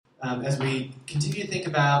as we continue to think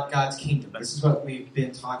about God's kingdom. This is what we've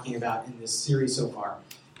been talking about in this series so far,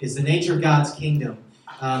 is the nature of God's kingdom.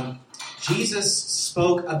 Jesus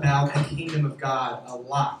spoke about the kingdom of God a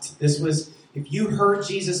lot. This was, if you heard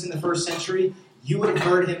Jesus in the first century, you would have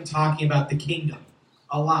heard him talking about the kingdom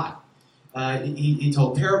a lot. He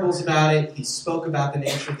told parables about it. He spoke about the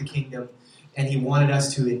nature of the kingdom, and he wanted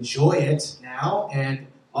us to enjoy it now and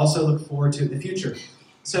also look forward to it in the future.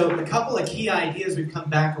 So a couple of key ideas we've come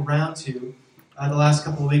back around to the last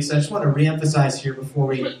couple of weeks I just want to reemphasize here before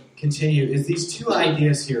we continue is these two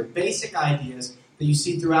ideas here, basic ideas that you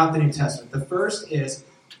see throughout the New Testament. The first is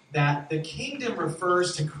that the kingdom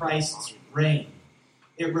refers to Christ's reign.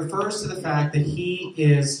 It refers to the fact that he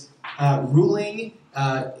is ruling,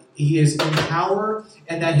 he is in power,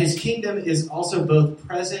 and that his kingdom is also both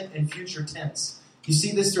present and future tense. You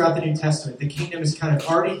see this throughout the New Testament. The kingdom is kind of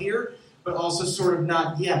already here, but also sort of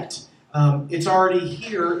not yet. It's already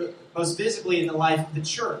here, most visibly in the life of the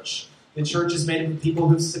church. The church is made up of people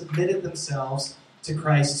who've submitted themselves to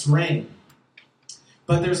Christ's reign.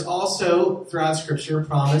 But there's also, throughout Scripture,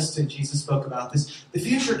 promised, and Jesus spoke about this, the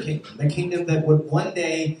future kingdom, the kingdom that would one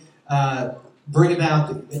day bring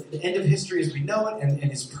about the end of history as we know it and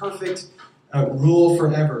his perfect rule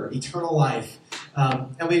forever, eternal life.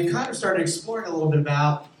 And we've kind of started exploring a little bit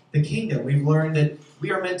about the kingdom. We've learned that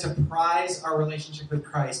we are meant to prize our relationship with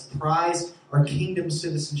Christ, prize our kingdom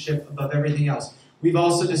citizenship above everything else. We've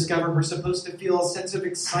also discovered we're supposed to feel a sense of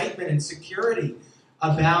excitement and security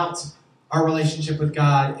about our relationship with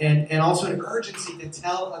God, and also an urgency to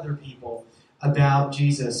tell other people about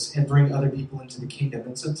Jesus and bring other people into the kingdom.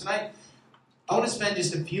 And so tonight, I want to spend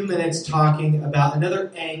just a few minutes talking about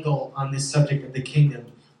another angle on this subject of the kingdom,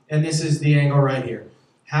 and this is the angle right here.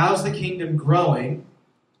 How's the kingdom growing,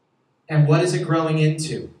 and what is it growing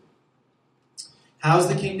into? How's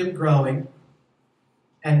the kingdom growing,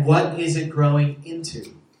 and what is it growing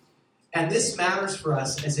into? And this matters for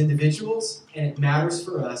us as individuals, and it matters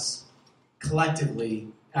for us collectively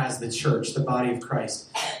as the church, the body of Christ.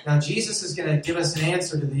 Now, Jesus is going to give us an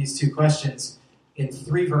answer to these two questions in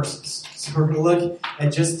 3 verses. So we're going to look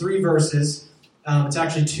at just 3 verses. It's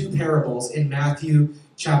actually 2 parables in Matthew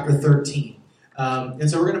chapter 13. And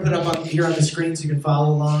so we're going to put up here on the screen so you can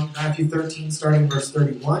follow along. Matthew 13, starting in verse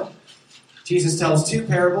 31. Jesus tells 2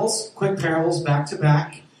 parables, quick parables, back to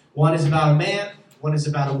back. One is about a man, one is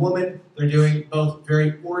about a woman. They're doing both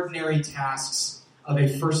very ordinary tasks of a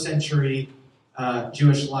first century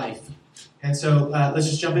Jewish life. And so let's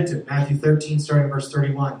just jump into it. Matthew 13, starting in verse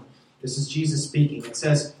 31. This is Jesus speaking. It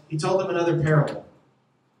says, he told them another parable.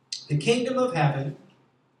 The kingdom of heaven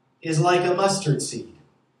is like a mustard seed,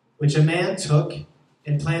 which a man took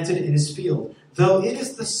and planted in his field. Though it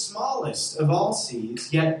is the smallest of all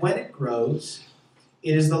seeds, yet when it grows,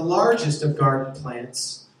 it is the largest of garden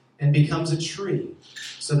plants and becomes a tree,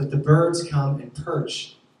 so that the birds come and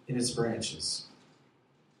perch in its branches.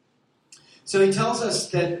 So he tells us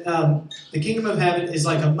that the kingdom of heaven is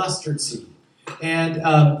like a mustard seed. And,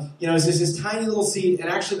 it's this tiny little seed, and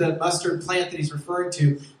actually the mustard plant that he's referring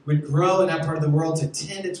to would grow in that part of the world to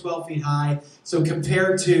 10 to 12 feet high. So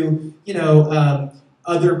compared to,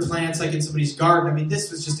 other plants like in somebody's garden,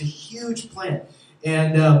 this was just a huge plant.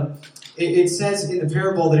 And it says in the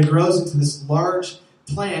parable that it grows into this large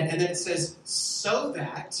plant, and then it says, so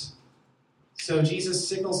Jesus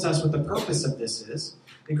signals to us what the purpose of this is.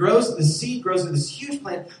 The seed grows into this huge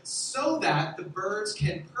plant so that the birds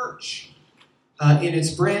can perch in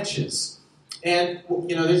its branches. And,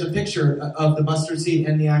 there's a picture of the mustard seed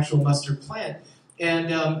and the actual mustard plant. And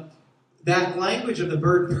that language of the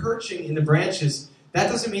bird perching in the branches, that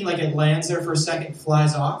doesn't mean like it lands there for a second,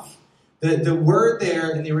 flies off. The word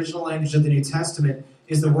there in the original language of the New Testament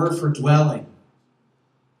is the word for dwelling,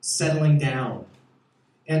 settling down.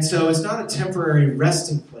 And so it's not a temporary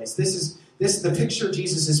resting place. This is the picture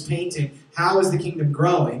Jesus is painting. How is the kingdom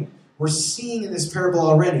growing? We're seeing in this parable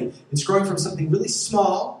already. It's growing from something really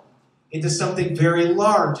small into something very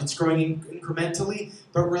large. It's growing incrementally,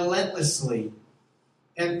 but relentlessly.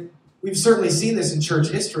 And we've certainly seen this in church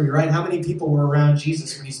history, right? How many people were around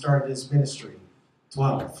Jesus when he started his ministry?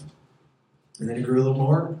 12. And then it grew a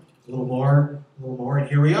little more, and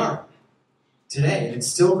here we are today. And it's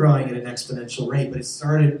still growing at an exponential rate, but it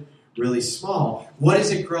started really small. What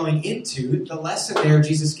is it growing into? The lesson there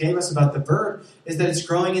Jesus gave us about the bird is that it's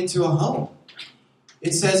growing into a home.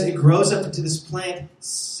 It says it grows up into this plant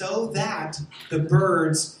so that the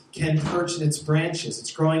birds can perch in its branches.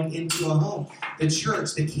 It's growing into a home. The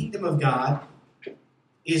church, the kingdom of God,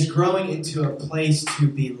 is growing into a place to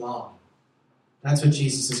belong. That's what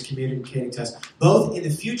Jesus is communicating to us, both in the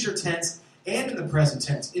future tense and in the present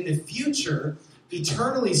tense. In the future,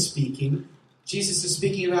 eternally speaking, Jesus is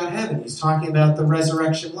speaking about heaven. He's talking about the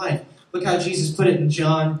resurrection life. Look how Jesus put it in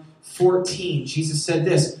John 14. Jesus said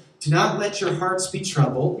this, "Do not let your hearts be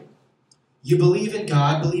troubled. You believe in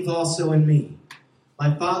God, believe also in me.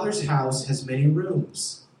 My Father's house has many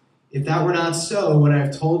rooms. If that were not so, would I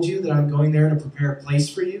have told you that I'm going there to prepare a place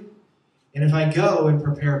for you? And if I go and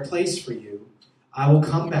prepare a place for you, I will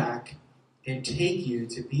come back and take you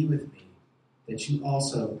to be with me, that you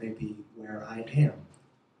also may be where I am."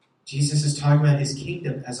 Jesus is talking about his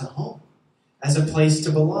kingdom as a home, as a place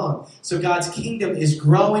to belong. So God's kingdom is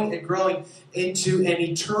growing and growing into an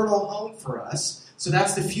eternal home for us. So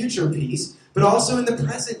that's the future piece, but also in the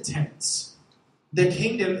present tense. The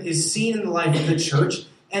kingdom is seen in the life of the church,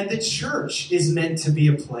 and the church is meant to be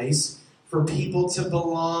a place for people to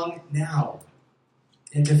belong now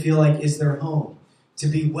and to feel like is their home, to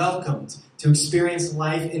be welcomed, to experience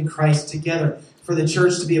life in Christ together, for the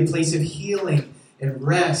church to be a place of healing and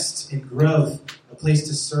rest and growth, a place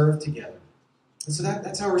to serve together. And so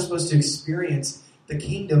that's how we're supposed to experience the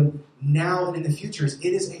kingdom now and in the future.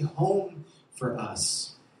 It is a home for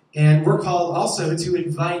us. And we're called also to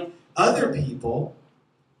invite other people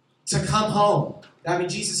to come home. I mean,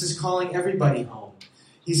 Jesus is calling everybody home.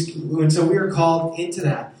 And so we are called into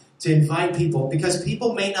that, to invite people, because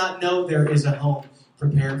people may not know there is a home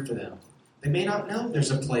prepared for them. They may not know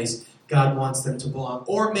there's a place God wants them to belong.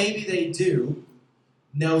 Or maybe they do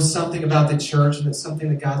know something about the church and it's something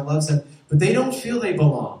that God loves them, but they don't feel they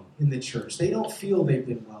belong in the church. They don't feel they've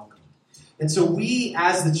been welcomed. And so we,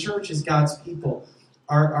 as the church, as God's people,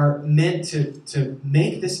 are meant to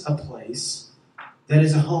make this a place that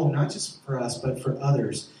is a home, not just for us, but for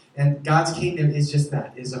others. And God's kingdom is just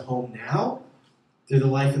that. It is a home now through the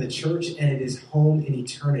life of the church, and it is home in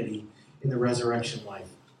eternity in the resurrection life.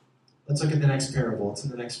 Let's look at the next parable. It's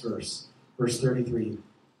in the next verse. Verse 33.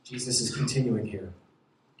 Jesus is continuing here.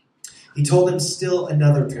 He told them still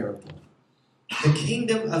another parable. The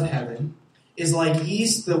kingdom of heaven is like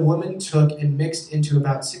yeast the woman took and mixed into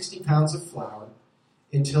about 60 pounds of flour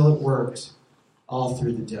until it worked all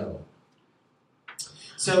through the dough.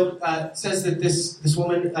 So it says that this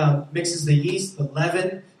woman mixes the yeast, the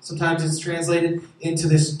leaven, sometimes it's translated, into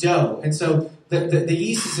this dough. And so the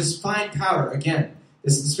yeast is this fine powder, again,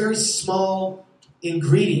 this very small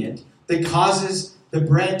ingredient that causes the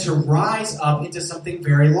bread to rise up into something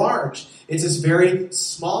very large. It's this very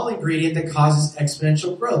small ingredient that causes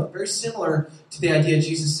exponential growth. Very similar to the idea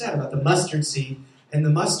Jesus said about the mustard seed and the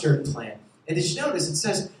mustard plant. And did you notice it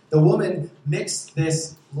says the woman mixed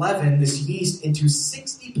this leaven, this yeast, into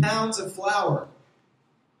 60 pounds of flour.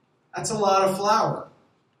 That's a lot of flour.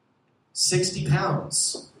 60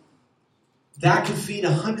 pounds. That could feed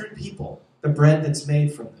 100 people, the bread that's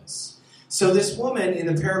made from this. So this woman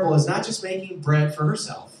in the parable is not just making bread for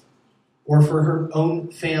herself or for her own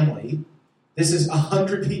family. This is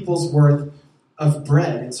 100 people's worth of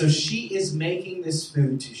bread. And so she is making this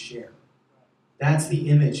food to share. That's the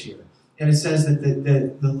image here. And it says that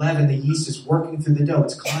the leaven, the yeast, is working through the dough.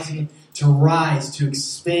 It's causing it to rise, to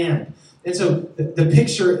expand. And so the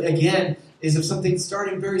picture, again, is of something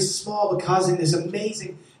starting very small but causing this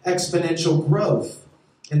amazing exponential growth.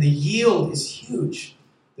 And the yield is huge,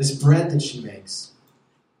 this bread that she makes.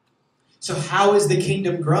 So how is the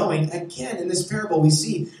kingdom growing? Again, in this parable, we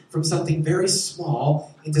see from something very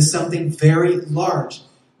small into something very large.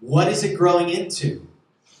 What is it growing into?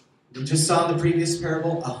 We just saw in the previous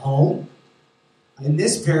parable a home. In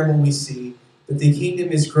this parable, we see that the kingdom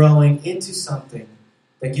is growing into something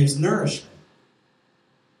that gives nourishment,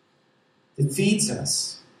 that feeds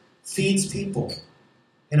us, feeds people.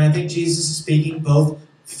 And I think Jesus is speaking both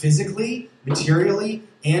physically, materially,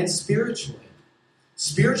 and spiritually.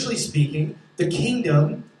 Spiritually speaking, the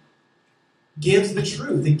kingdom gives the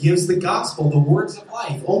truth. It gives the gospel, the words of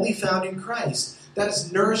life, only found in Christ. That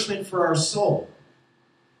is nourishment for our soul.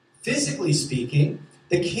 Physically speaking,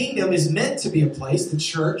 the kingdom is meant to be a place, the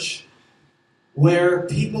church, where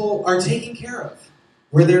people are taken care of,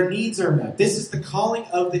 where their needs are met. This is the calling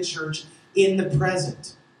of the church in the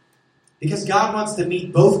present. Because God wants to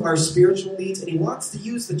meet both our spiritual needs, and he wants to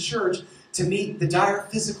use the church to meet the dire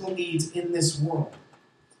physical needs in this world.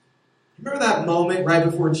 Remember that moment right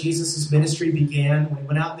before Jesus' ministry began, when he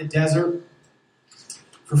went out in the desert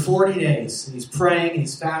for 40 days, and he's praying, and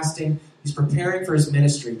he's fasting, he's preparing for his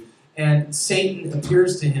ministry. And Satan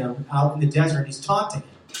appears to him out in the desert, and he's taunting him.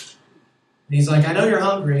 And he's like, I know you're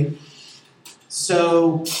hungry,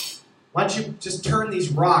 so why don't you just turn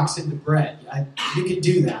these rocks into bread? You can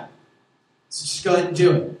do that. So just go ahead and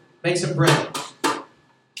do it. Make some bread.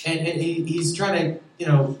 And he's trying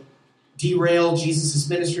to, derail Jesus'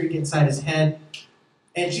 ministry, get inside his head.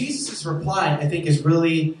 And Jesus' reply, I think, is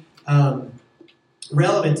really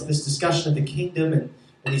relevant to this discussion of the kingdom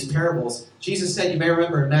and these parables. Jesus said, you may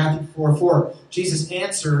remember in Matthew 4:4, Jesus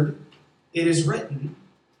answered, "It is written,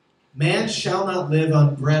 man shall not live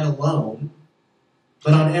on bread alone,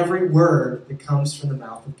 but on every word that comes from the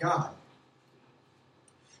mouth of God."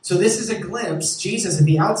 So this is a glimpse, Jesus at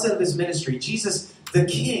the outset of his ministry, Jesus the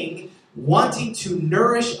King, wanting to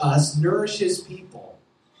nourish us, nourish his people,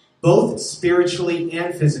 both spiritually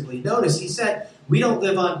and physically. Notice, he said, we don't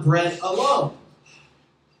live on bread alone.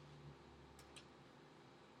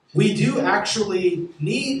 We do actually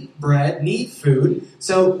need bread, need food,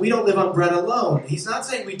 so we don't live on bread alone. He's not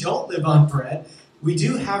saying we don't live on bread. We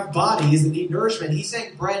do have bodies that need nourishment. He's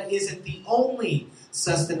saying bread isn't the only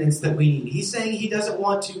sustenance that we need. He's saying he doesn't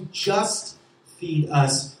want to just feed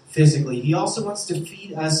us physically. He also wants to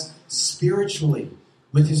feed us spiritually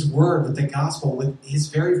with his word, with the gospel, with his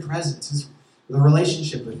very presence, the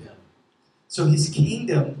relationship with him. So his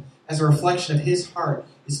kingdom, as a reflection of his heart,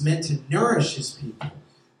 is meant to nourish his people,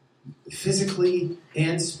 physically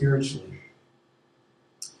and spiritually.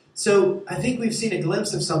 So I think we've seen a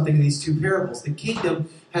glimpse of something in these two parables. The kingdom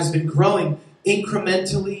has been growing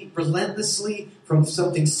incrementally, relentlessly, from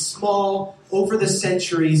something small over the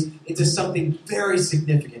centuries into something very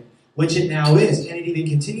significant, which it now is. And it even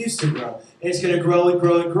continues to grow. And it's going to grow and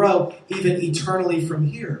grow and grow, even eternally from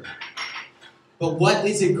here. But what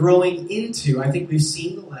is it growing into? I think we've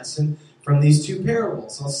seen the lesson from these two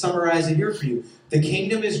parables. I'll summarize it here for you. The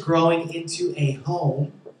kingdom is growing into a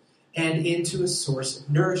home and into a source of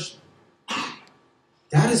nourishment.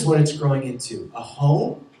 That is what it's growing into. A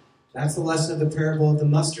home, that's the lesson of the parable of the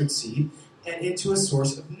mustard seed, and into a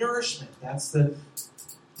source of nourishment. That's the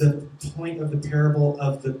point of the parable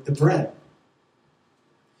of the bread.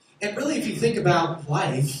 And really, if you think about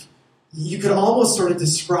life, you could almost sort of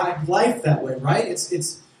describe life that way, right?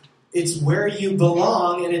 It's where you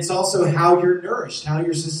belong, and it's also how you're nourished, how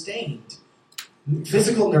you're sustained.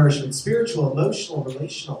 Physical nourishment, spiritual, emotional,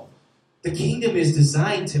 relational. The kingdom is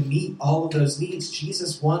designed to meet all of those needs.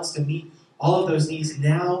 Jesus wants to meet all of those needs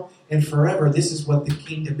now and forever. This is what the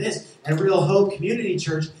kingdom is. And Real Hope Community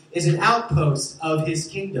Church is an outpost of his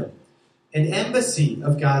kingdom, an embassy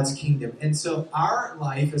of God's kingdom. And so our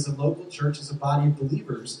life as a local church, as a body of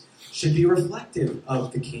believers, should be reflective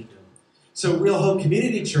of the kingdom. So Real Hope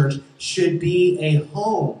Community Church should be a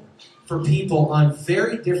home for people on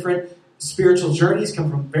very different spiritual journeys,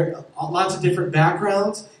 come from lots of different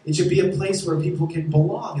backgrounds. It should be a place where people can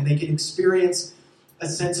belong and they can experience a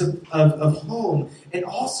sense of home, and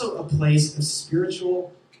also a place of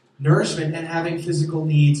spiritual nourishment and having physical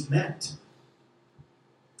needs met.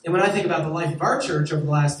 And when I think about the life of our church over the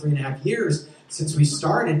last 3.5 years since we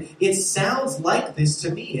started, it sounds like this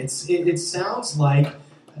to me. It sounds like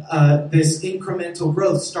this incremental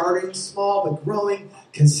growth, starting small but growing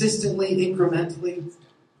consistently, incrementally.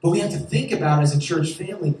 But we have to think about, as a church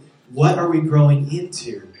family, what are we growing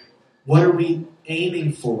into? What are we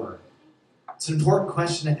aiming for? It's an important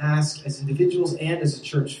question to ask as individuals and as a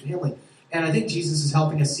church family. And I think Jesus is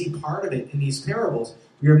helping us see part of it in these parables.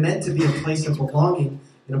 We are meant to be a place of belonging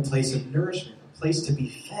and a place of nourishment, a place to be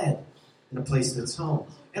fed, and a place that's home.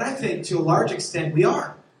 And I think to a large extent we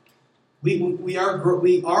are. We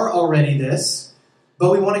are already this,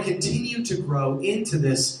 but we want to continue to grow into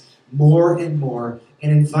this more and more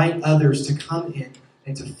and invite others to come in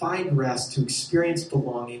and to find rest, to experience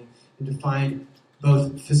belonging, and to find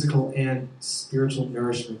both physical and spiritual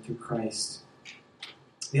nourishment through Christ.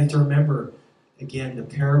 We have to remember, again, the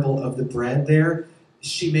parable of the bread there.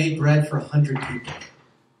 She made bread for 100 people.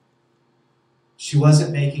 She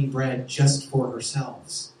wasn't making bread just for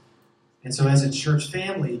herself. And so as a church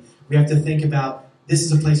family, we have to think about, this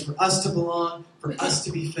is a place for us to belong, for us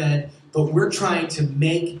to be fed, but we're trying to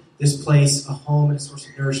make this place a home and a source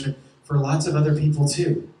of nourishment for lots of other people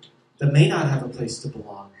too, that may not have a place to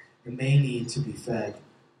belong and may need to be fed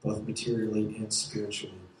both materially and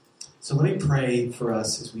spiritually. So let me pray for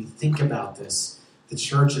us as we think about this. The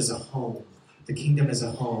church as a home, the kingdom as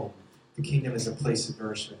a home, the kingdom as a place of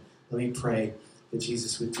nourishment. Let me pray that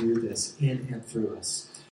Jesus would do this in and through us.